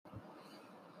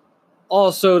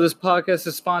Also, this podcast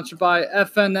is sponsored by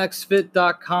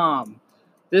FNXFit.com.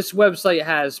 This website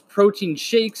has protein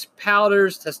shakes,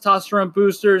 powders, testosterone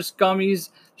boosters, gummies,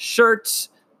 shirts,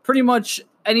 pretty much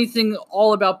anything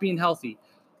all about being healthy.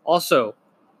 Also,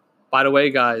 by the way,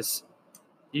 guys,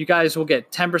 you guys will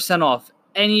get 10% off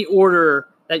any order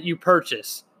that you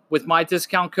purchase with my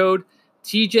discount code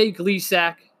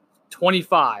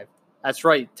TJAY25. That's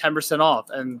right, 10% off.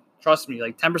 And trust me,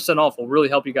 10% off will really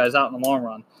help you guys out in the long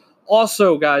run.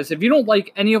 Also, guys, if you don't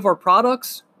like any of our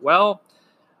products, well,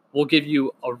 we'll give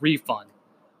you a refund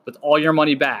with all your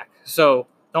money back. So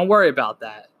don't worry about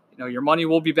that. Your money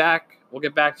will be back. We'll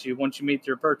get back to you once you make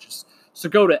your purchase. So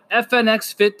go to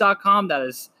fnxfit.com. That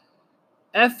is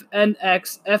fnxfit.com.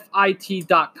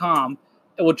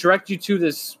 It will direct you to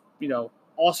this,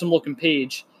 awesome looking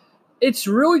page. It's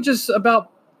really just about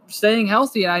staying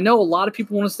healthy. And I know a lot of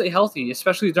people want to stay healthy,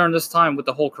 especially during this time with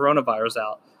the whole coronavirus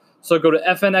out. So go to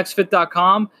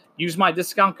fnxfit.com, use my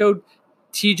discount code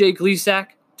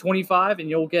TJGleesack25, and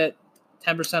you'll get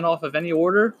 10% off of any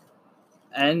order.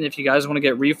 And if you guys want to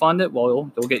get refunded,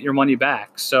 well, you'll get your money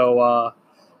back. So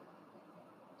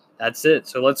that's it.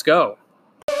 So let's go.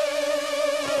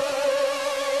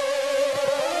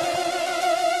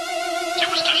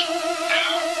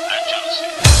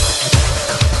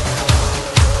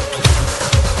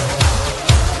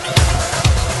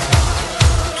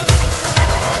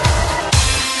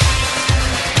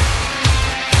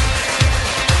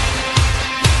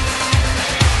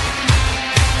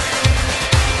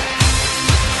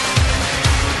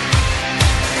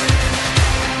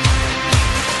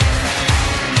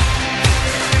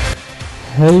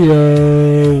 Hey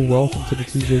yo, welcome to the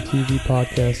TJAY TV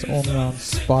podcast, only on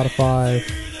Spotify,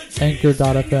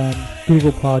 Anchor.fm,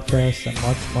 Google Podcasts, and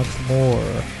much, much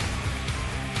more.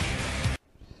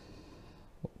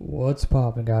 What's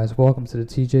poppin', guys? Welcome to the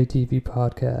TJAY TV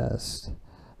podcast.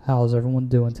 How's everyone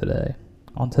doing today?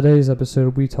 On today's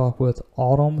episode, we talk with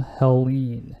Autumn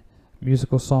Helene,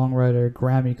 musical songwriter,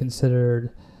 Grammy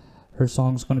considered. Her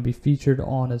song's going to be featured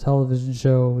on a television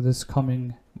show this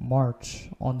coming March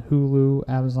on Hulu,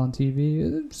 Amazon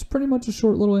TV. It's pretty much a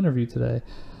short little interview today.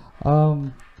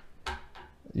 Yeah,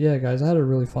 guys, I had a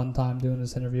really fun time doing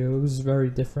this interview. It was very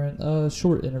different.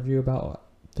 Short interview, about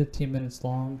 15 minutes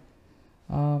long.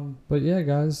 But yeah,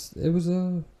 guys, it was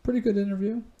a pretty good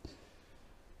interview.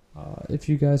 If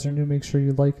you guys are new, make sure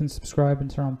you like and subscribe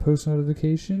and turn on post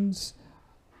notifications.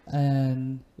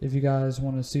 And if you guys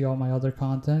want to see all my other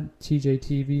content, TJAY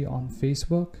TV on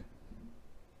Facebook,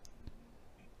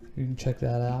 you can check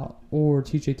that out. Or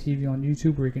TJAY TV on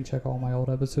YouTube, where you can check all my old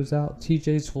episodes out.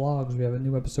 TJ's Vlogs, we have a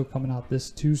new episode coming out this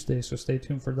Tuesday, so stay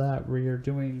tuned for that. We are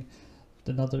doing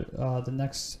the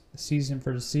next season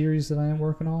for the series that I am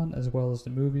working on, as well as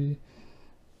the movie.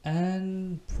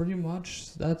 And pretty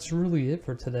much that's really it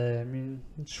for today. I mean,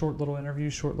 short little interview,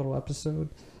 short little episode.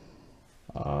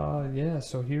 Yeah,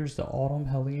 so here's the Autumn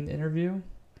Helene interview,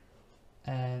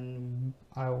 and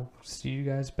I'll see you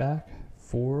guys back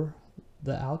for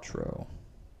the outro.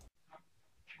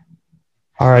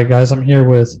 Alright, guys, I'm here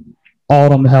with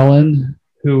Autumn Helene,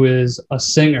 who is a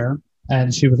singer,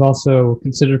 and she was also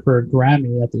considered for a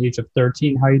Grammy at the age of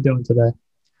 13. How are you doing today?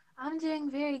 I'm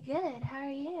doing very good. How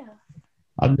are you?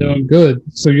 I'm doing good.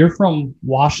 So you're from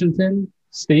Washington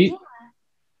State?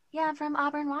 Yeah, I'm from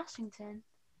Auburn, Washington.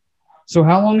 So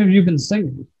how long have you been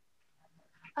singing?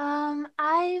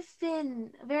 I've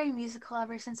been very musical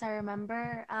ever since I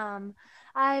remember.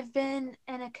 I've been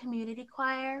in a community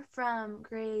choir from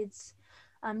grades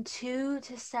 2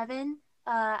 to 7.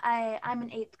 I'm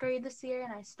in 8th grade this year,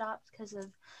 and I stopped because of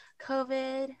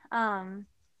COVID. And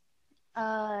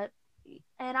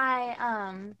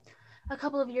I a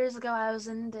couple of years ago, I was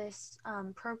in this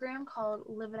program called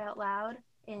Live It Out Loud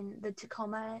in the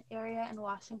Tacoma area in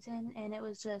Washington, and it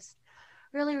was just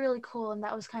really, really cool. And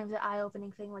that was kind of the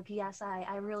eye-opening thing. Like, yes,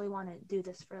 I really want to do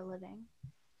this for a living.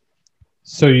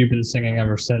 So you've been singing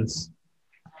ever since?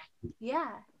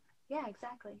 Yeah,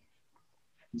 exactly.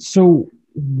 So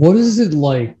what is it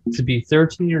like to be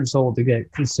 13 years old to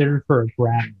get considered for a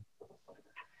Grammy?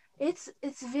 It's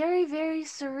very, very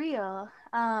surreal.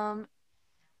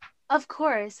 Of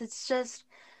course, it's just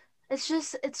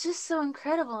so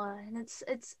incredible, and it's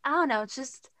I don't know, it's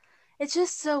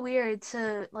just so weird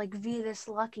to like be this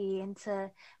lucky and to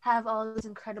have all these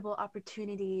incredible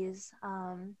opportunities.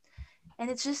 And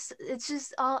it's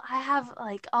just all I have,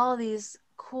 like all these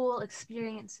cool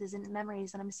experiences and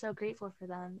memories, and I'm so grateful for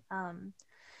them.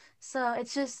 So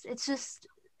it's just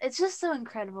so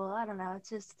incredible. I don't know. It's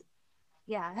just,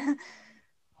 yeah.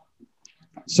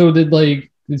 So did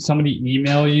somebody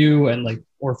email you and like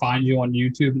or find you on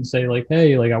YouTube and say like,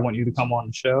 hey, like I want you to come on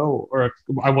the show, or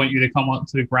I want you to come on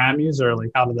to the Grammys, or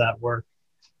like how did that work?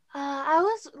 I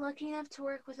was lucky enough to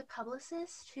work with a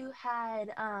publicist who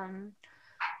had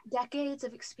decades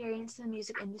of experience in the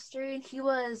music industry, and he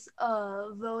was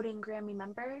a voting Grammy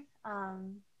member.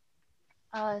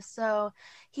 So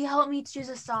he helped me choose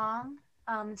a song.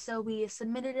 So we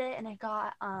submitted it, and it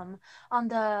got on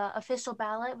the official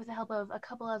ballot with the help of a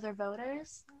couple other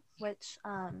voters, which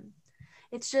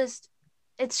it's just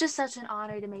it's just such an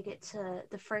honor to make it to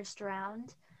the first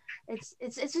round. It's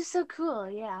just so cool,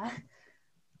 yeah.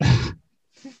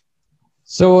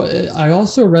 So I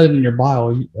also read in your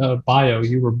bio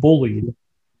you were bullied.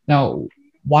 Now,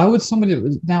 why would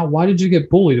somebody? Now, why did you get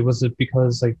bullied? Was it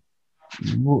because like,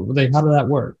 like how did that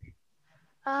work?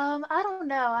 I don't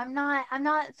know. I'm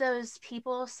not those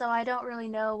people, so I don't really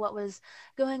know what was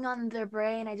going on in their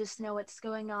brain. I just know what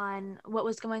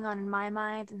was going on in my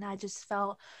mind, and I just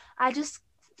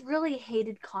really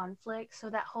hated conflict. So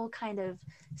that whole kind of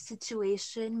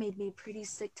situation made me pretty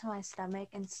sick to my stomach.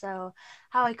 And so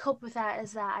how I cope with that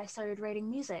is that I started writing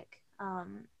music.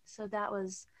 So it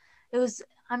was,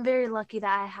 I'm very lucky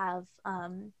that I have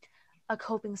a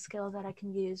coping skill that I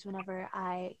can use whenever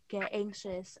I get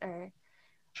anxious or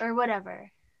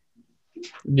whatever.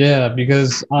 Yeah,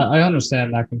 because I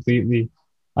understand that completely.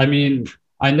 I mean,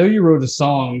 I know you wrote a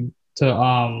song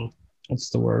to what's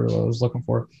the word I was looking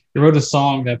for? You wrote a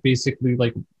song that basically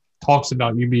like talks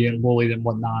about you being bullied and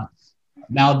whatnot.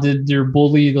 Now, did your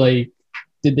bully like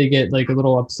did they get like a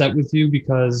little upset with you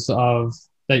because of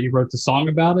that you wrote the song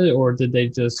about it, or did they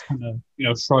just kind of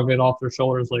shrug it off their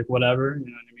shoulders like whatever?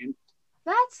 You know what I mean?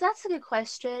 That's a good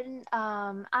question.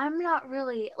 I'm not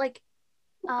really like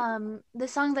the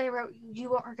song that I wrote, "You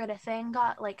Won't Regret a Thing,"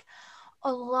 got like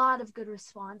a lot of good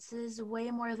responses, way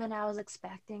more than I was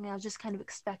expecting. I was just kind of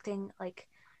expecting like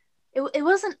it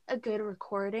wasn't a good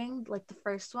recording like the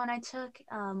first one I took.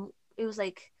 It was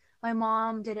like my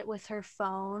mom did it with her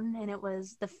phone, and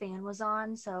the fan was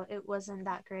on, so it wasn't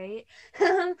that great.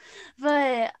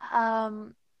 But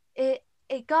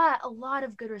it got a lot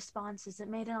of good responses. It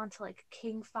made it onto like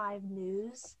King 5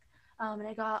 News. And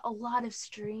it got a lot of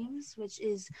streams, which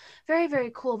is very,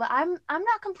 very cool. But I'm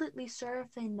not completely sure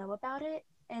if they know about it,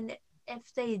 and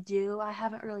if they do, I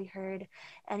haven't really heard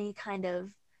any kind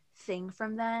of thing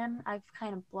from them. I've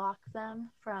kind of blocked them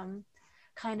from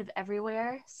kind of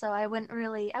everywhere, so I wouldn't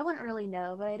really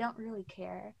know, but I don't really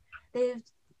care. They've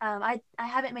I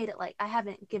haven't made it like I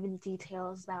haven't given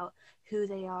details about who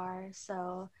they are,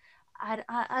 so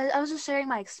I was just sharing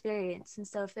my experience, and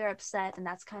so if they're upset, then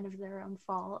that's kind of their own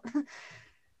fault.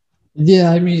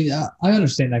 Yeah, I mean, I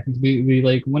understand that completely.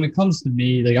 Like when it comes to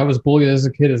me, like I was bullied as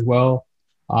a kid as well.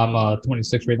 I'm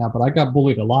 26 right now, but I got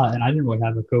bullied a lot, and I didn't really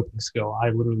have a coping skill. I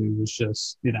literally was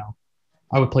just,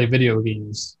 I would play video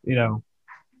games.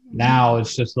 Now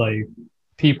it's just like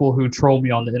people who troll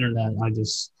me on the internet. I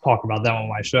just talk about them on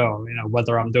my show.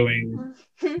 Whether I'm doing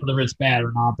whether it's bad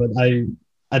or not. But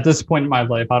at this point in my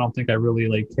life, I don't think I really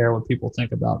like care what people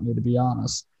think about me, to be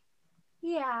honest.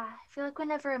 Yeah, I feel like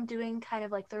whenever I'm doing kind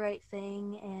of like the right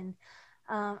thing, and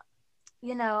um,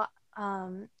 you know,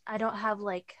 I don't have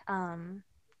like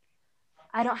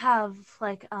I don't have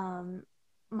like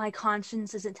my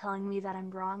conscience isn't telling me that I'm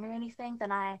wrong or anything,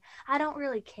 then I don't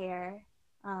really care.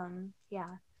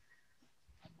 Yeah.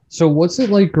 So, what's it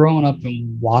like growing up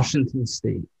in Washington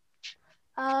State?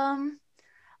 Um,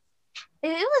 it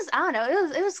was, I don't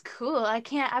know, it was cool.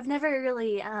 I've never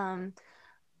really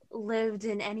lived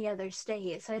in any other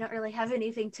state, so I don't really have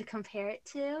anything to compare it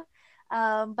to.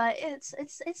 But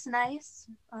it's nice.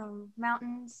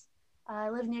 Mountains. I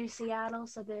live near Seattle,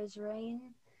 so there's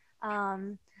rain.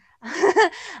 Um,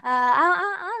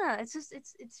 I don't know.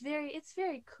 It's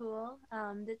very cool.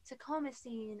 The Tacoma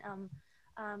scene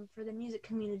for the music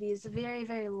community is very,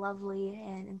 very lovely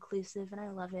and inclusive, and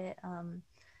I love it.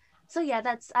 So yeah,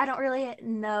 that's I don't really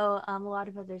know a lot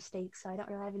of other states, so I don't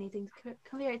really have anything to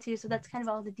compare it to. So that's kind of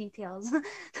all the details that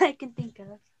I can think of.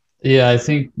 Yeah, I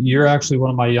think you're actually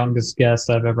one of my youngest guests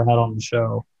I've ever had on the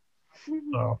show.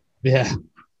 So, yeah,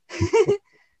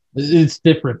 it's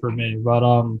different for me. But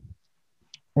what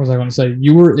was I going to say?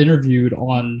 You were interviewed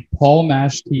on Paul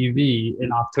Mash TV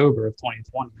in October of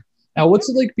 2020. Now, what's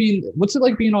it like being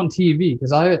on TV?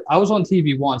 Because I was on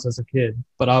TV once as a kid,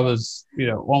 but I was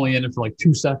only in it for like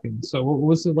 2 seconds. So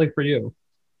what's it like for you?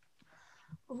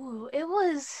 Ooh, it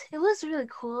was really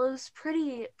cool. It was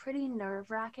pretty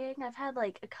nerve-wracking. I've had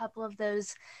like a couple of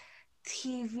those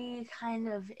TV kind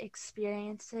of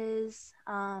experiences.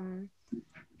 And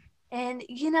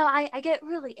I get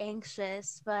really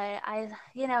anxious, but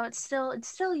it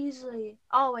still usually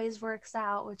always works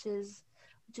out,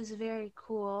 which is very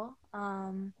cool.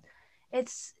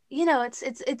 It's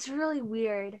it's really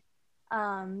weird,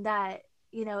 that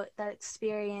that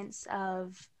experience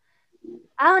of,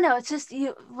 I don't know. It's just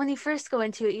you when you first go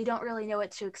into it, you don't really know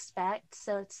what to expect.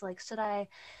 So it's like, should I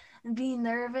be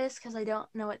nervous because I don't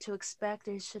know what to expect,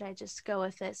 or should I just go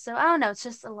with it? So I don't know. It's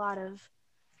just a lot of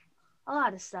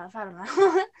stuff. I don't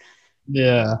know.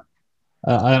 Yeah,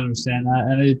 I understand that,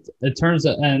 and it turns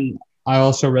out, and I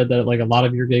also read that like a lot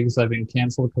of your gigs have been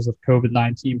canceled because of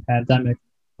COVID-19 pandemic.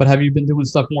 But have you been doing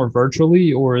stuff more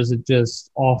virtually, or is it just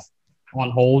off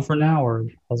on hold for now, or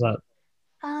how's that?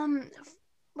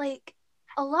 Like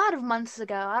a lot of months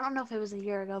ago. I don't know if it was a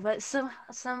year ago, but some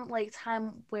like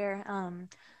time where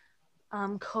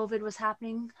COVID was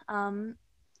happening.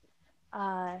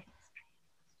 Uh,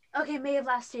 okay, May of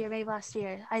last year,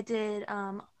 I did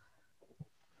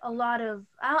a lot of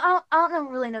I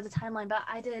don't really know the timeline, but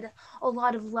I did a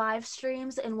lot of live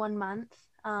streams in 1 month.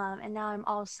 And now I'm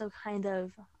also kind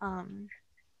of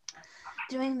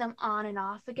doing them on and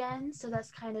off again. So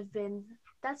that's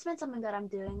been something that I'm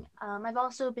doing. I've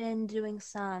also been doing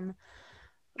some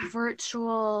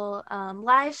virtual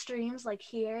live streams like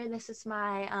here. This is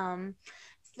my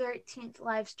 13th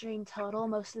live stream total.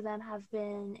 Most of them have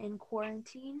been in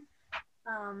quarantine.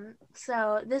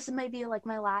 So this might be like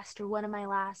my last, or one of my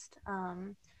last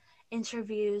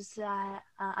interviews that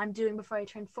I'm doing before I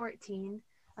turn 14.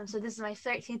 So this is my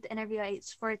 13th interview at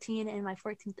age 14, and my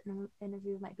 14th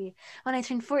interview might be when I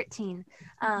turn 14.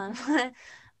 Um,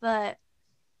 but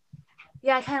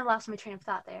yeah, I kind of lost my train of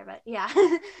thought there, but yeah.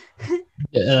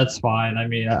 Yeah, that's fine. I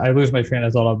mean, I lose my train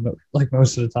of thought like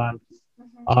most of the time.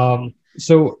 Mhm.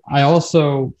 So I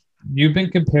also you've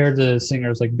been compared to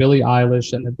singers like Billie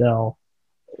Eilish and Adele.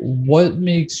 What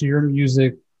makes your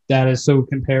music that is so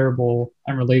comparable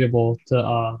and relatable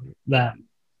to them?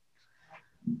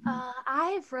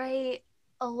 I write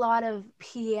a lot of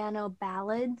piano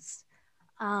ballads.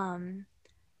 Um,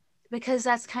 because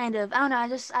that's kind of, I don't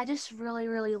know, I just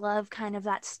really love kind of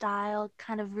that style.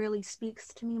 Kind of really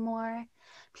speaks to me more.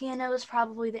 Piano is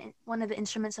probably one of the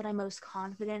instruments that I'm most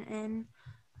confident in.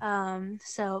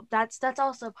 So that's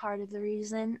also part of the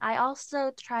reason. I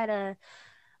also try to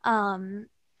um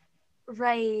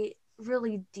write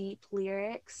really deep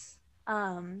lyrics,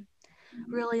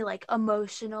 really like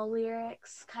emotional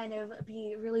lyrics, kind of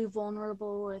be really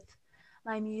vulnerable with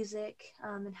my music,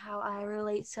 and how I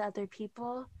relate to other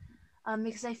people,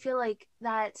 because I feel like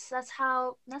that's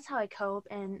how I cope,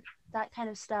 and that kind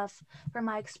of stuff from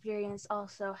my experience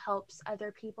also helps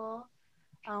other people,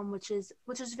 which is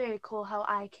very cool how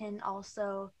I can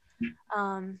also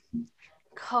um,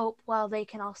 cope while they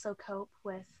can also cope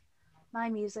with my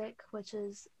music, which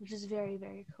is very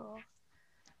very cool.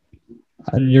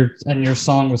 And your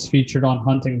song was featured on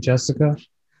Hunting Jessica.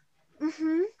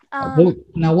 Mhm.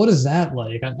 Now, what is that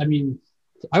like? I mean,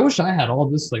 I wish I had all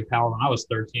this like power when I was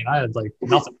 13. I had like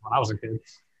nothing when I was a kid.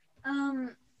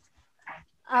 um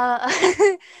uh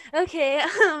okay.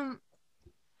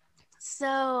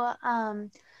 So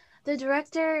the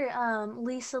director,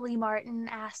 Lisa Lee Martin,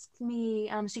 asked me,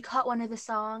 she caught one of the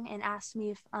song and asked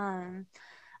me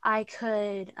I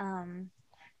could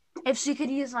if she could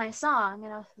use my song,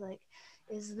 and I was like,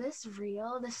 is this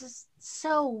real? This is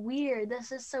so weird.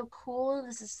 This is so cool.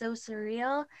 This is so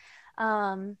surreal.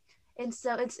 Um, and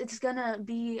so it's gonna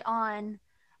be on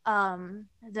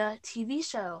the TV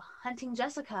show Hunting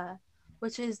Jessica,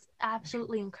 which is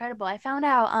absolutely incredible. I found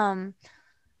out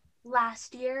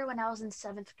last year when I was in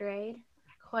seventh grade.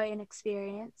 Quite an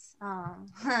experience.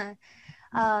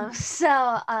 So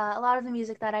a lot of the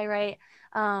music that I write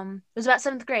was about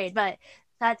seventh grade, but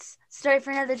that's a story for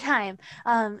another time.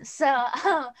 So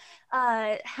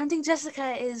Hunting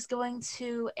Jessica is going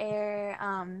to air,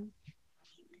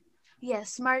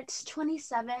 yes, March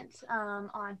 27th,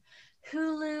 on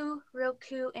Hulu,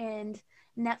 Roku, and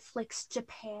Netflix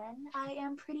Japan. I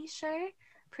am pretty sure,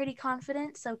 pretty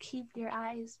confident. So keep your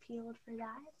eyes peeled for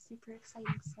that. Super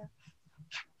exciting stuff.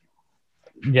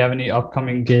 Do you have any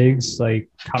upcoming gigs like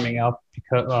coming up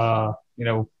because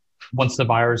once the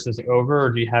virus is over,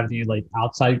 or do you have any like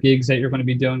outside gigs that you're going to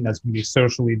be doing that's going to be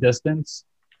socially distanced?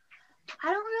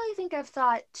 I don't really think I've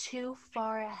thought too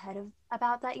far ahead of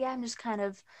about that yet. I'm just kind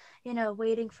of,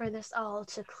 waiting for this all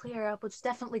to clear up, which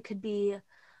definitely could be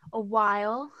a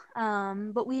while.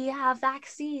 But we have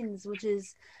vaccines, which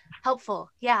is helpful.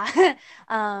 Yeah.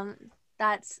 um,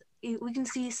 that's we can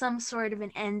see some sort of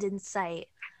an end in sight.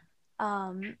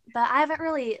 But I haven't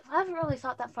really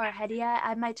thought that far ahead yet.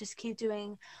 I might just keep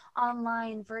doing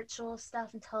online virtual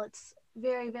stuff until it's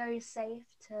very, very safe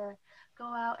to go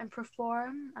out and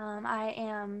perform. I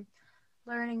am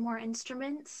learning more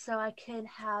instruments so I can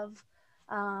have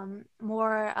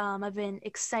more of an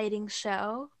exciting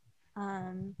show.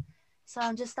 So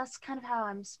that's kind of how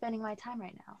I'm spending my time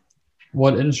right now.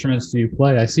 What instruments do you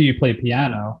play? I see you play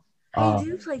piano. I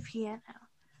do play piano.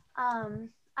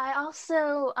 I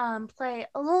also play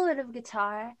a little bit of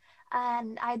guitar,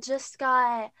 and I just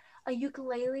got a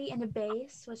ukulele and a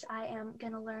bass, which I am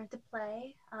gonna learn to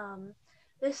play. I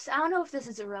don't know if this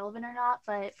is irrelevant or not,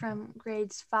 but from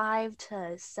grades 5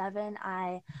 to 7,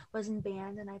 I was in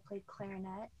band and I played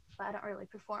clarinet, but I don't really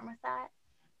perform with that.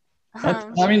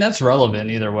 I mean, that's relevant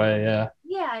either way.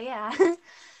 Yeah. Yeah.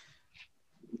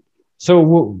 So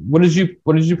what did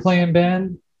you play in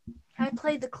band? I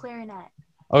played the clarinet.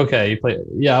 Okay, you play.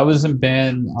 Yeah, I was in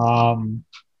band.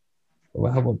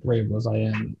 What grade was I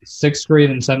in? 6th grade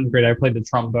and 7th grade. I played the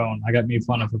trombone. I got made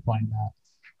fun of for playing that.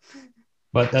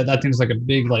 But that thing's like a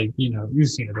big, like, you've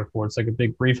seen it before. It's like a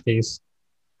big briefcase.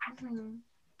 Mm-hmm.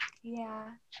 Yeah.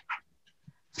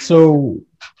 So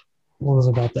what was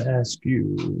I about to ask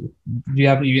you? Do you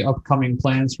have any upcoming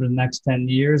plans for the next 10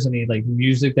 years? Any like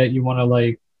music that you want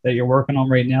to that you're working on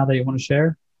right now that you want to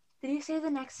share? Did you say the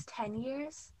next 10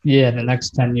 years? Yeah, the next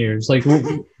 10 years. Like,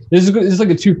 this is like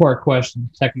a two-part question,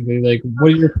 technically. Like,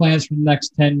 what are your plans for the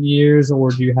next 10 years, or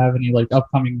do you have any like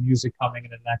upcoming music coming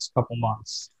in the next couple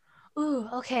months? Ooh,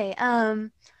 okay.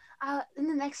 In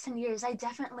the next 10 years, I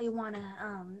definitely want to,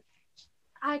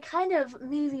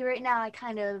 maybe right now, I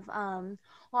kind of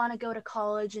want to go to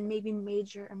college and maybe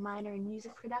major or minor in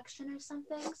music production or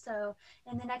something. So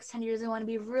in the next 10 years, I want to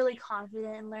be really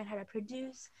confident and learn how to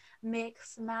produce,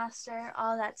 mix, master,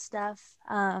 all that stuff.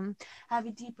 Have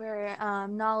a deeper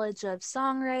knowledge of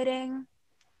songwriting,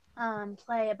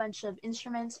 play a bunch of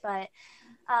instruments, but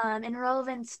in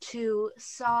relevance to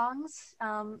songs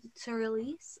to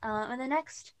release in the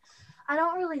next, I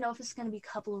don't really know if it's going to be a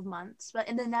couple of months, but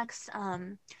in the next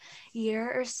year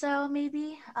or so,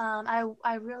 maybe,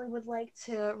 I really would like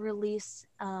to release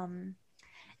an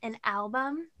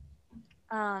album,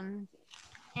 and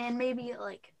maybe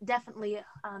like definitely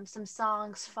some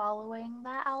songs following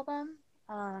that album.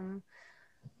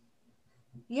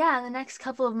 Yeah, in the next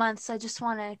couple of months, I just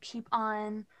want to keep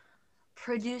on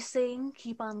producing,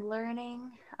 keep on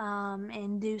learning,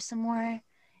 and do some more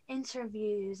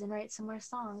interviews and write some more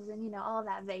songs and all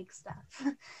that vague stuff.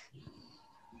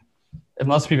 It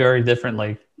must be very different,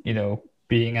 like,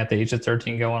 being at the age of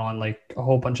 13, going on like a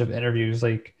whole bunch of interviews.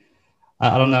 Like,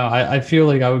 I don't know. I feel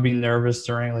like I would be nervous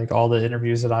during like all the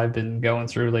interviews that I've been going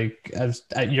through, like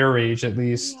at your age at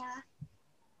least. Yeah.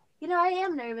 I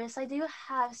am nervous. I do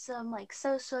have some like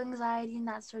social anxiety and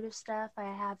that sort of stuff. I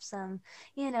have some,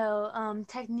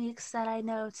 techniques that I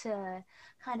know to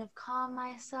kind of calm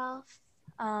myself.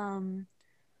 And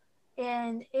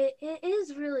it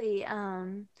is really,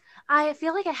 I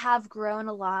feel like I have grown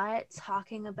a lot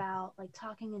talking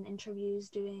in interviews,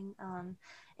 doing,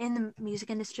 in the music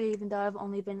industry, even though I've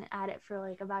only been at it for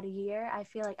like about a year. I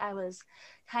feel like I was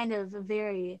kind of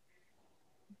very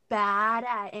bad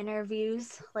at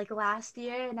interviews like last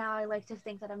year. Now I like to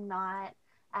think that I'm not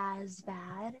as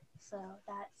bad, so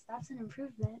that's an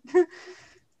improvement.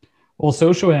 Well,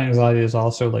 social anxiety is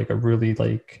also like a really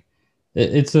like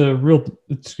it's a real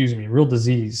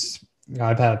disease.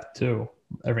 I've had too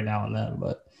every now and then,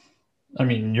 but I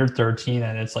mean, you're 13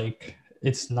 and it's like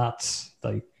it's nuts.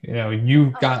 Like,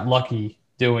 you got lucky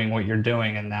doing what you're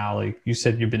doing, and now like you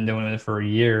said you've been doing it for a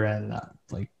year, and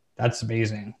like that's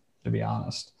amazing, to be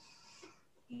honest.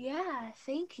 Yeah,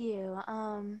 thank you.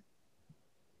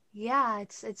 Yeah,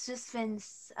 it's just been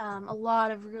a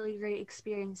lot of really great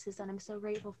experiences that I'm so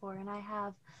grateful for, and I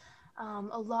have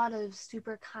a lot of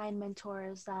super kind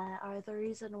mentors that are the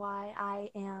reason why I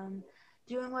am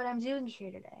doing what I'm doing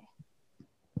here today.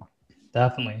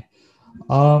 Definitely.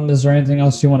 Is there anything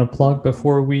else you want to plug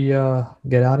before we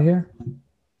get out of here?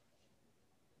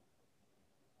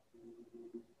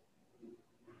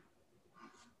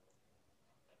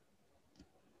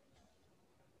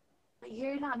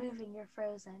 You're not moving, you're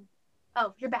frozen.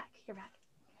 Oh, you're back.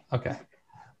 Okay.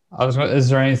 Is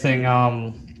there anything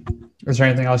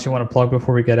else you want to plug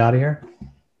before we get out of here?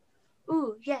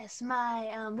 Ooh, yes,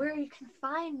 my where you can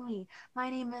find me. My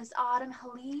name is Autumn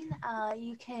Helene.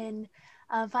 You can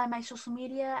find my social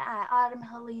media at Autumn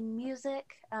Helene Music,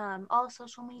 all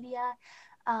social media.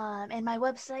 And my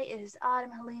website is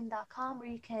autumnhelene.com, where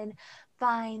you can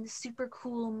find super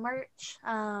cool merch.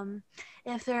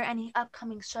 If there are any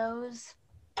upcoming shows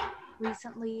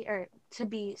recently or to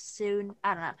be soon,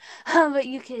 I don't know, but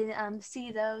you can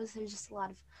see those. There's just a lot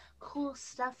of cool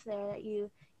stuff there that you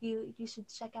should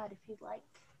check out if you'd like.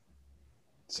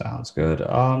 Sounds good.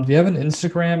 Do you have an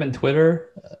Instagram and Twitter?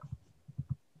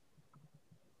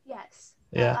 Yes.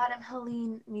 Yeah. Autumn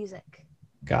Helene Music.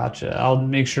 Gotcha. I'll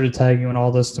make sure to tag you in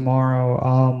all this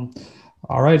tomorrow.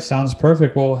 All right, sounds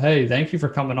perfect. Well, hey, thank you for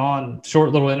coming on.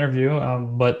 Short little interview,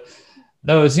 but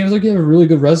no, it seems like you have a really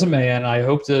good resume, and I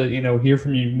hope to, hear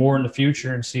from you more in the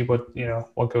future and see what,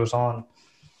 what goes on.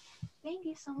 Thank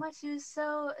you so much. It was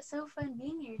so fun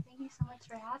being here. Thank you so much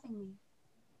for having me.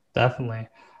 Definitely.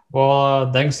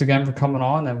 Well, thanks again for coming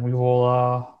on, and we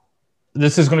will.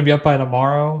 This is going to be up by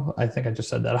tomorrow. I think I just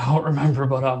said that. I don't remember,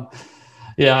 but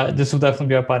yeah, this will definitely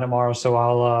be up by tomorrow. So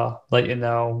I'll let you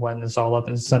know when it's all up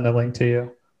and send a link to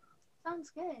you. Sounds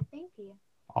good. Thank you.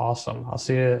 Awesome. I'll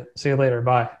see you later.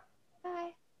 Bye.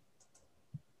 Bye.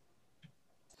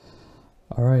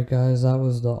 All right, guys, that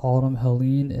was the Autumn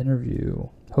Helene interview.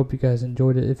 Hope you guys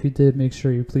enjoyed it. If you did, make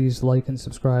sure you please like and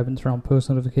subscribe and turn on post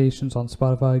notifications on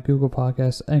Spotify, Google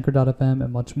Podcasts, Anchor.fm,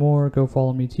 and much more. Go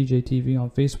follow me, TJTV, on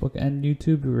Facebook and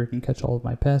YouTube, where you can catch all of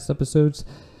my past episodes.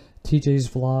 TJ's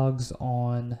vlogs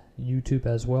on YouTube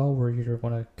as well, where you're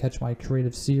going to catch my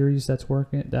creative series that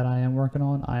I am working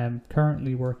on. I am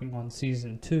currently working on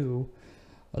season 2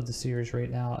 of the series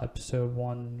right now. Episode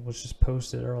 1 was just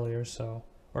posted earlier,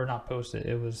 or not posted,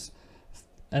 it was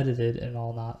edited and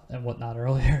whatnot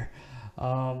earlier.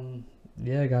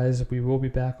 Yeah, guys, we will be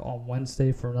back on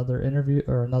Wednesday for another interview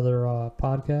or another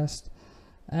podcast,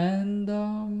 and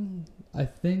I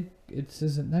think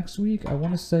is it next week? I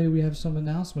want to say we have some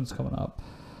announcements coming up.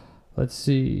 Let's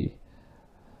see.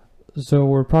 So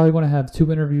we're probably going to have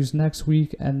 2 interviews next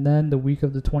week, and then the week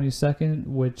of the 22nd,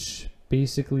 which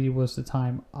basically was the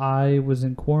time I was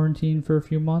in quarantine for a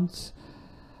few months.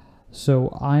 So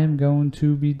I am going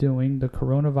to be doing the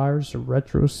coronavirus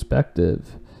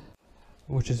retrospective,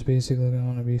 which is basically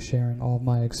going to be sharing all of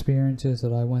my experiences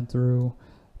that I went through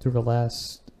the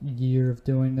last year of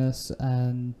doing this.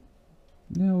 And,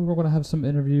 we're going to have some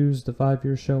interviews, the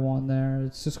 5-year show on there.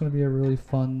 It's just going to be a really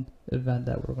fun event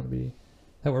that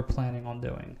we're planning on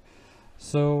doing.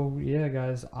 So, yeah,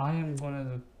 guys, I am going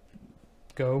to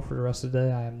go for the rest of the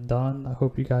day. I am done. I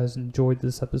hope you guys enjoyed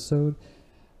this episode.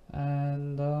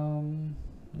 And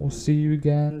we'll see you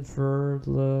again for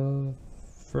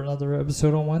another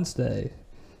episode on Wednesday.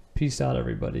 Peace out,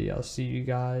 everybody. I'll see you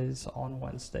guys on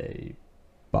Wednesday.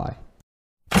 Bye.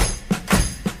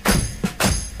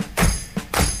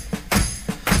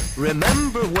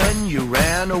 Remember when you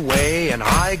ran away and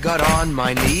I got on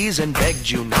my knees and begged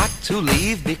you not to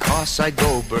leave because I'd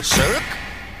go berserk?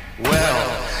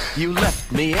 Well, you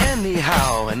left me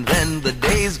anyhow, and then the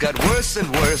days got worse and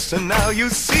worse, and now you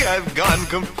see I've gone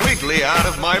completely out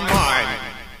of my mind.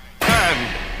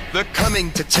 And they're coming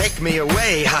to take me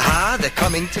away, ha-ha, they're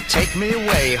coming to take me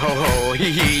away, ho-ho,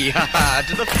 hee-hee, ha-ha,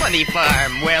 to the funny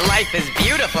farm where life is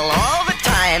beautiful all the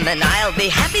time, and I'll be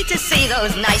happy to see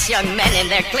those nice young men in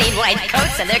their clean white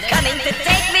coats, and they're coming to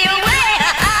take me away.